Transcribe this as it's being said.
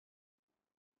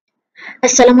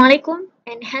Assalamualaikum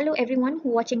and hello everyone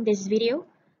who watching this video.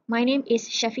 My name is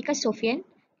Shaffiqa Soffian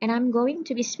and I'm going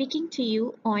to be speaking to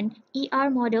you on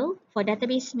ER model for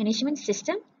database management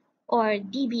system or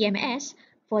DBMS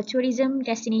for tourism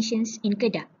destinations in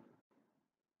Kedah.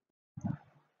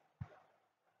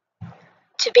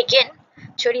 To begin,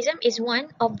 tourism is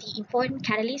one of the important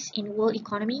catalysts in world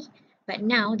economy, but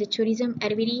now the tourism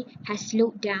activity has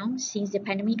slowed down since the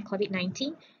pandemic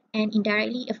COVID-19 and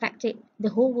indirectly affected the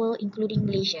whole world including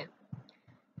Malaysia.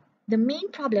 The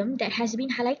main problem that has been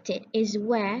highlighted is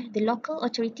where the local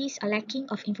authorities are lacking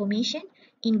of information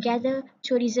in gather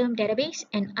tourism database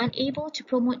and unable to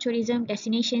promote tourism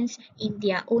destinations in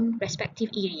their own respective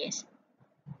areas.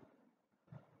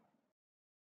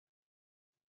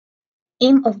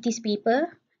 Aim of this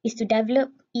paper is to develop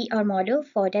ER model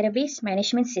for database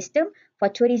management system for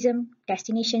tourism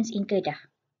destinations in Kedah.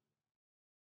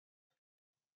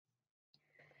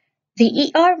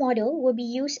 The ER model will be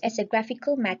used as a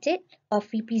graphical method of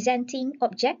representing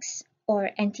objects or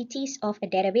entities of a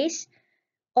database,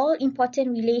 all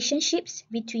important relationships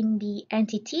between the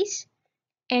entities,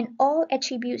 and all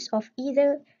attributes of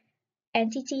either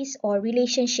entities or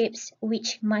relationships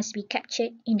which must be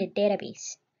captured in the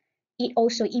database. It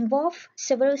also involves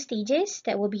several stages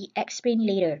that will be explained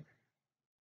later.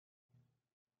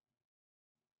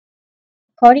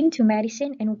 According to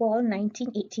Madison and Wall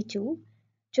 1982,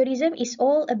 tourism is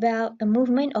all about a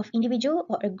movement of individual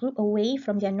or a group away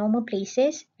from their normal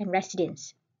places and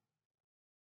residence.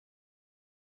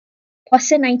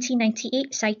 Poisson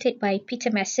 1998, cited by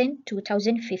Peter Masson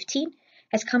 2015,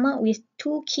 has come up with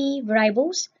two key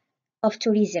variables of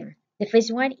tourism. The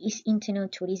first one is internal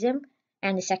tourism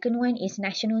and the second one is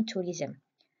national tourism.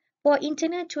 For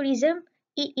internal tourism,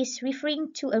 it is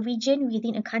referring to a region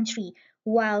within a country,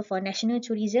 while for national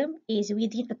tourism is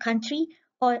within a country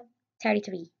or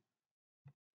territory.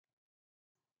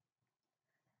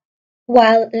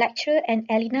 While lecturer and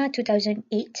Elena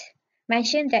 2008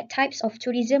 mentioned that types of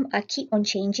tourism are keep on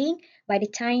changing by the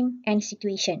time and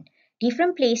situation.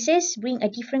 Different places bring a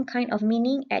different kind of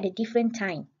meaning at a different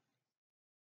time.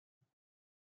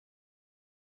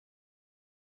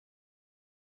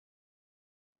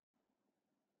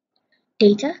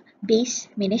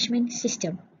 Database Management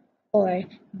System or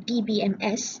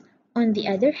DBMS, on the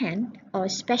other hand, are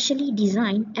specially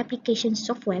designed application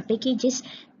software packages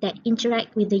that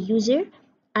interact with the user,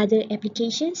 other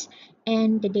applications,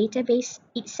 and the database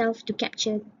itself to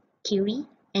capture, query,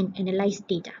 and analyze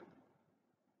data.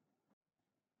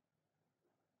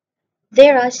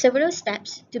 There are several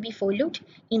steps to be followed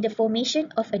in the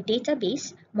formation of a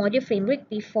database model framework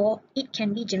before it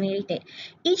can be generated.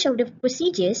 Each of the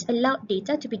procedures allow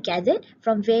data to be gathered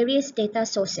from various data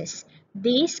sources.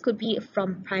 These could be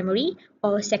from primary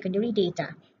or secondary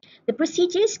data. The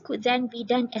procedures could then be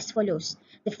done as follows.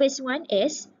 The first one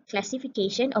is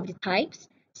classification of the types,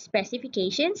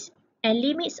 specifications, and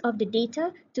limits of the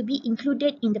data to be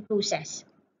included in the process.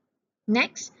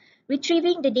 Next,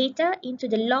 retrieving the data into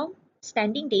the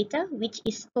long-standing data which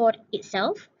is stored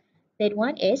itself. Third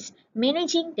one is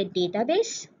managing the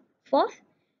database. Fourth,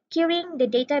 querying the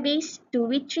database to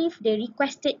retrieve the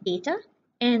requested data.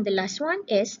 And the last one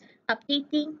is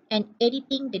updating and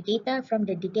editing the data from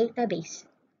the database.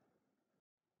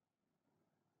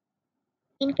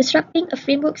 In constructing a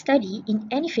framework study in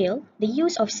any field, the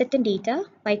use of certain data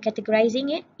by categorizing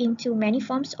it into many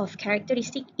forms of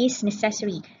characteristic is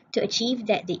necessary to achieve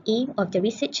that the aim of the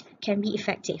research can be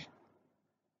effective.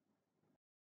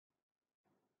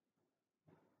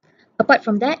 Apart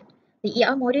from that, the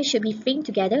ER model should be framed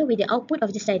together with the output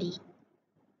of the study.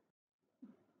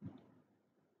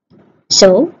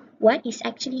 So, what is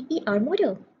actually ER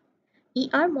model?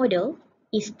 ER model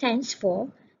stands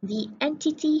for the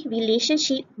Entity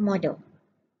Relationship Model.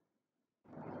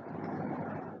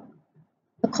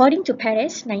 According to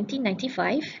Paris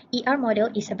 1995, ER model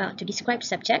is about to describe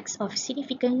subjects of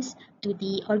significance to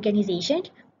the organization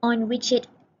on which it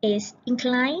is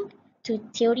inclined to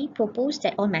theory proposed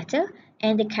that all matter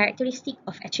and the characteristic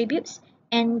of attributes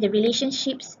and the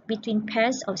relationships between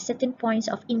pairs of certain points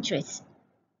of interest.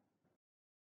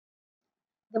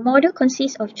 The model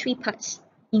consists of three parts,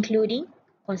 including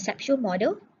conceptual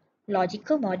model,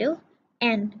 logical model,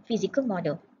 and physical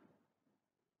model.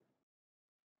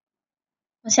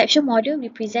 Conceptual model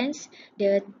represents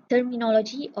the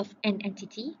terminology of an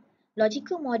entity.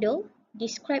 Logical model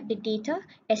describes the data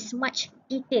as much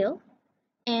detail.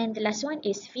 And the last one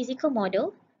is physical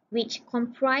model, which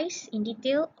comprise in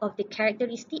detail of the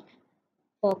characteristic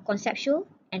for conceptual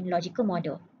and logical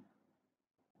model.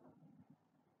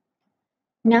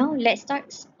 Now let's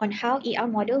start on how AR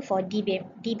model for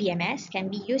DBMS can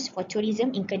be used for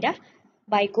tourism in Kedah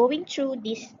by going through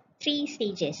these three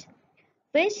stages.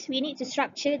 First, we need to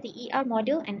structure the ER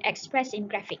model and express in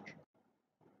graphic.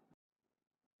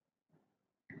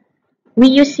 We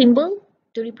use symbol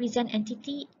to represent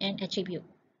entity and attribute.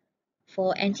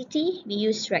 For entity, we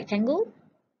use rectangle.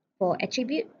 For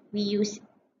attribute, we use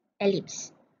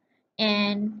ellipse.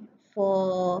 And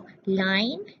for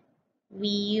line, we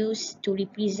use to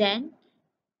represent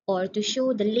or to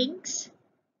show the links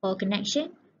or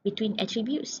connection between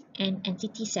attributes and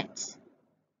entity sets.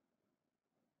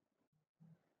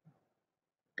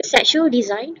 Conceptual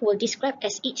design will describe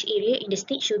as each area in the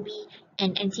state should be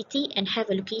an entity and have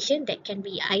a location that can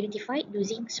be identified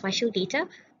using spatial data,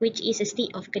 which is a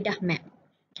state of Kedah map.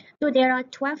 So there are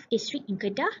 12 districts in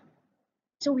Kedah,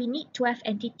 so we need 12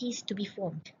 entities to be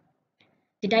formed.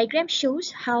 The diagram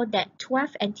shows how that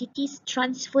 12 entities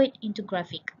transferred into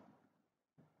graphic.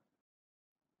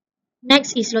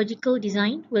 Next is logical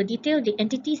design, will detail the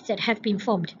entities that have been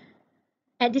formed.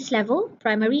 At this level,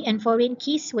 primary and foreign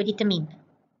keys were determined.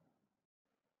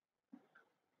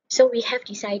 So we have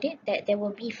decided that there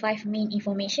will be 5 main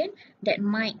information that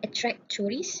might attract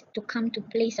tourists to come to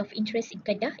place of interest in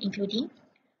Kedah, including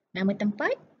nama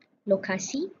tempat,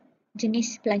 lokasi,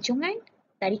 jenis pelancongan,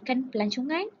 tarikan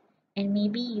pelancongan, and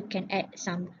maybe you can add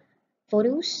some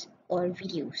photos or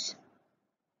videos.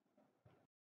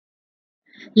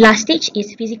 Last stage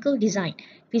is physical design.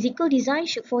 Physical design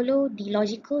should follow the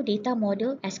logical data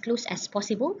model as close as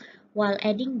possible while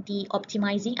adding the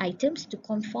optimizing items to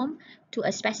conform to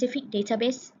a specific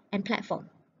database and platform.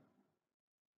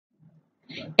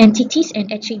 Entities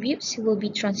and attributes will be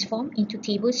transformed into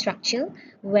table structure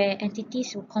where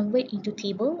entities will convert into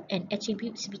table and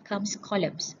attributes becomes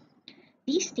columns.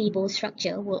 This table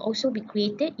structure will also be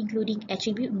created including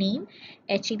attribute name,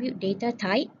 attribute data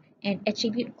type, and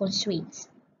attribute constraints.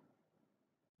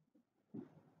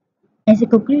 As a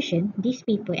conclusion, this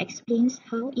paper explains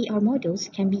how ER models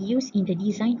can be used in the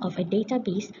design of a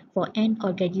database for an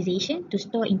organization to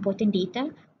store important data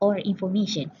or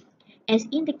information. As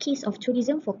in the case of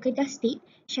tourism for Kedah State,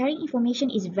 sharing information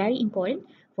is very important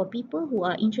for people who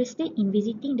are interested in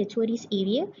visiting the tourist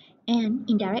area and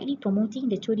indirectly promoting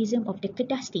the tourism of the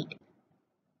Kedah State.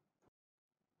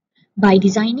 By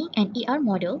designing an ER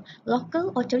model,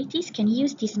 local authorities can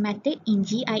use this method in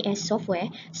GIS software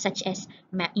such as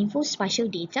MapInfo spatial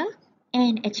data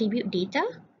and attribute data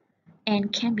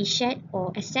and can be shared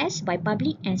or accessed by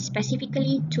public and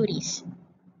specifically tourists.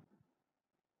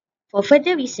 For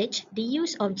further research, the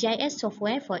use of GIS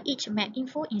software for each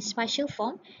MapInfo in spatial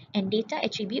form and data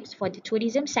attributes for the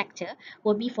tourism sector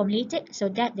will be formulated so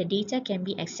that the data can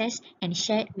be accessed and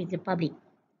shared with the public.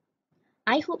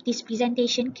 I hope this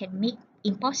presentation can make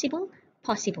impossible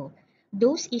possible.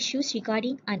 Those issues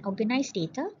regarding unorganized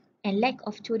data and lack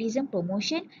of tourism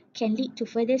promotion can lead to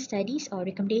further studies or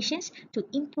recommendations to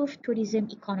improve tourism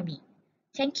economy.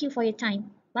 Thank you for your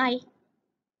time. Bye.